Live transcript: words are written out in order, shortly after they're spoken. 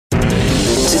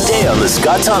today on The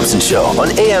Scott Thompson Show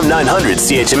on AM 900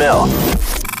 CHML.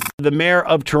 The mayor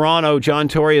of Toronto, John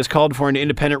Tory, has called for an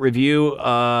independent review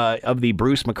of the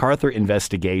Bruce McArthur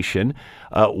investigation.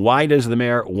 Why does the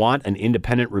mayor want an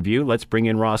independent review? Let's bring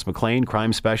in Ross McLean,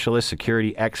 crime specialist,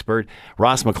 security expert,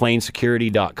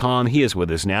 rossmcleansecurity.com. He is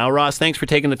with us now. Ross, thanks for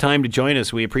taking the time to join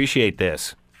us. We appreciate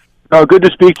this. Oh, good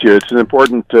to speak to you. It's an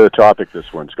important topic, this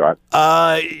one, Scott.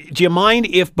 Do you mind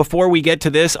if, before we get to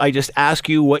this, I just ask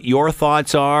you what your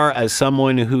thoughts are as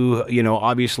someone who,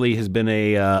 obviously has been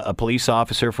a police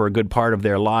officer for a good part of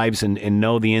their lives and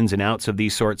know the ins and outs of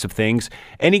these sorts of things?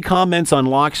 Any comments on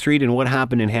Locke Street and what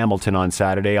happened in Hamilton on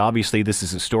Saturday? Obviously, this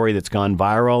is a story that's gone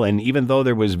viral, and even though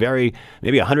there was maybe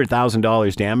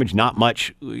 $100,000 damage, not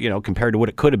much, compared to what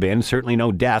it could have been, certainly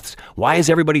no deaths. Why is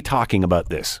everybody talking about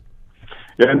this?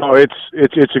 Yeah, no,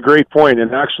 it's a great point,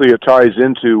 and actually it ties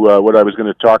into what I was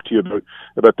going to talk to you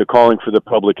about the calling for the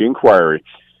public inquiry.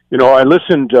 I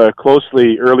listened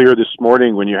closely earlier this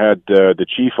morning when you had the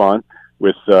chief on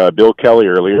with Bill Kelly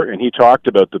earlier, and he talked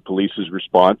about the police's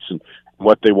response and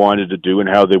what they wanted to do and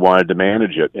how they wanted to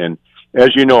manage it. And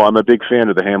as you know, I'm a big fan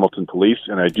of the Hamilton Police,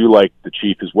 and I do like the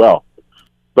chief as well.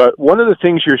 But one of the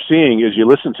things you're seeing as you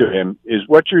listen to him is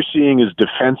what you're seeing is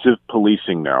defensive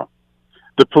policing now.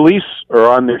 The police are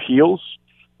on their heels,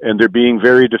 and they're being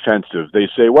very defensive. They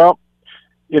say, well,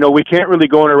 we can't really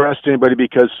go and arrest anybody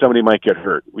because somebody might get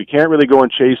hurt. We can't really go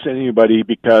and chase anybody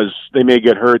because they may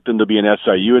get hurt, then there'll be an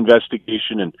SIU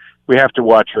investigation, and we have to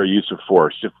watch our use of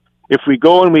force. If we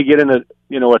go and we get in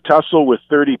a tussle with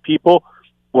 30 people,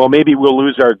 well, maybe we'll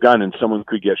lose our gun and someone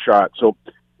could get shot. So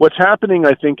what's happening,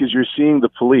 I think, is you're seeing the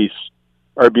police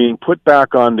are being put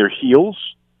back on their heels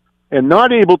and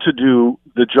not able to do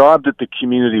the job that the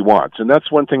community wants. And that's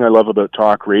one thing I love about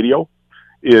talk radio,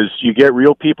 is you get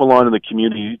real people on in the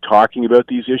community talking about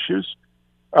these issues.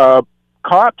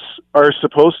 Cops are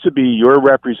supposed to be your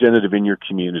representative in your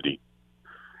community.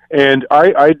 And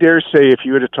I dare say if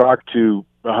you were to talk to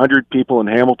 100 people in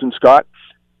Hamilton, Scott,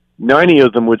 90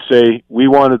 of them would say, we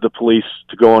wanted the police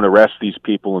to go and arrest these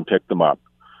people and pick them up.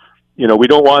 We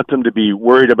don't want them to be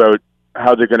worried about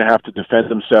how they're going to have to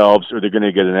defend themselves, or they're going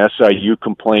to get an SIU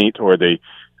complaint, or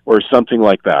something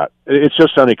like that. It's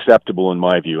just unacceptable in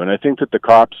my view, and I think that the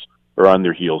cops are on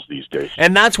their heels these days.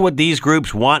 And that's what these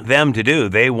groups want them to do.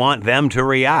 They want them to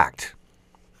react.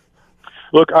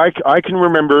 Look, I can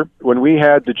remember when we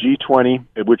had the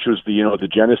G20, which was the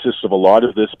genesis of a lot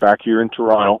of this back here in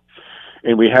Toronto,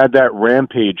 and we had that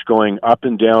rampage going up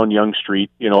and down Yonge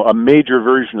Street, a major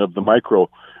version of the micro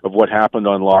of what happened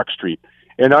on Locke Street.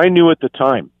 And I knew at the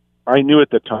time,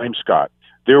 Scott,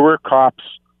 there were cops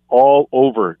all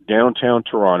over downtown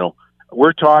Toronto.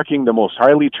 We're talking the most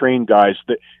highly trained guys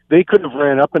that they could have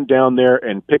ran up and down there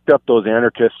and picked up those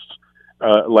anarchists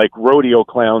like rodeo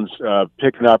clowns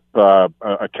picking up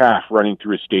a calf running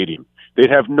through a stadium.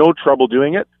 They'd have no trouble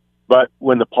doing it. But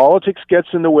when the politics gets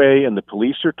in the way and the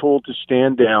police are told to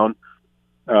stand down,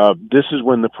 this is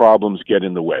when the problems get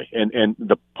in the way. And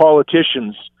the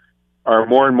politicians are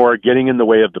more and more getting in the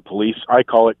way of the police. I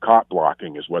call it cop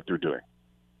blocking is what they're doing.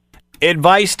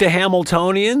 Advice to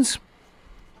Hamiltonians?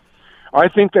 I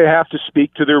think they have to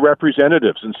speak to their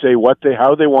representatives and say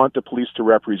how they want the police to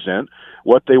represent,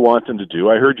 what they want them to do.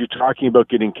 I heard you talking about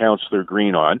getting Councillor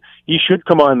Green on. He should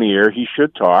come on the air. He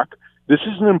should talk. This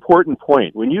is an important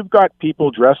point. When you've got people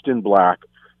dressed in black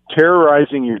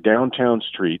terrorizing your downtown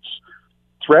streets,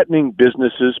 threatening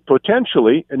businesses,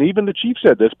 potentially, and even the chief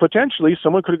said this, potentially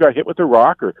someone could have got hit with a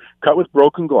rock or cut with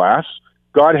broken glass.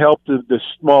 God help the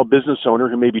small business owner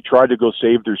who maybe tried to go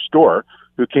save their store,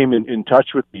 who came in touch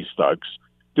with these thugs.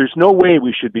 There's no way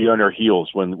we should be on our heels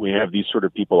when we have these sort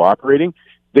of people operating.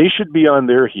 They should be on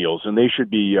their heels, and they should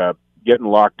be getting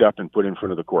locked up and put in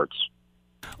front of the courts.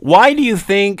 Why do you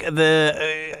think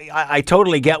I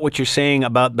totally get what you're saying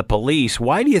about the police.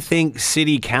 Why do you think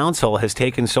City Council has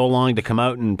taken so long to come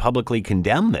out and publicly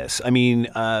condemn this? I mean,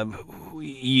 I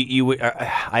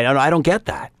don't get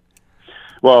that.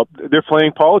 Well, they're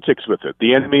playing politics with it.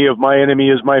 The enemy of my enemy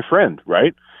is my friend,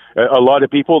 right? A lot of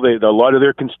people, a lot of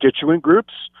their constituent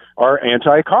groups are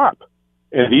anti-cop.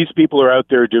 And these people are out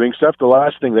there doing stuff. The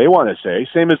last thing they want to say,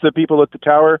 same as the people at the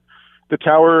tower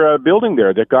building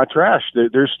there that got trashed.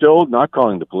 They're still not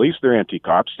calling the police. They're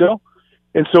anti-cop still.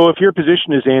 And so if your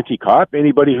position is anti-cop,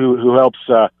 anybody who helps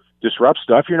disrupt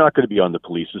stuff, you're not going to be on the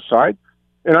police's side.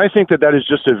 And I think that is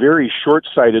just a very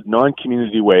short-sighted,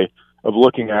 non-community way of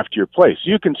looking after your place.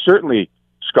 You can certainly,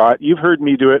 Scott, you've heard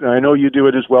me do it, and I know you do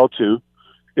it as well too.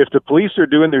 If the police are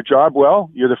doing their job well,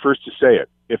 you're the first to say it.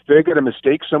 If they get a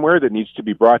mistake somewhere that needs to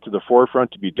be brought to the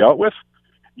forefront to be dealt with,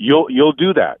 you'll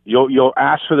do that. You'll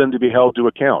ask for them to be held to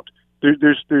account.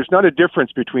 there's not a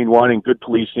difference between wanting good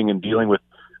policing and dealing with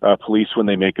police when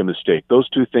they make a mistake. Those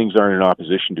two things aren't in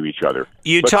opposition to each other.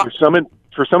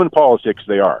 For some in politics,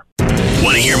 they are.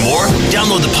 Want to hear more?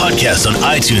 Download the podcast on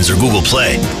iTunes or Google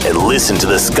Play and listen to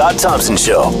The Scott Thompson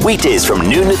Show weekdays from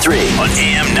noon to 3 on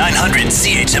AM 900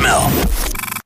 CHML.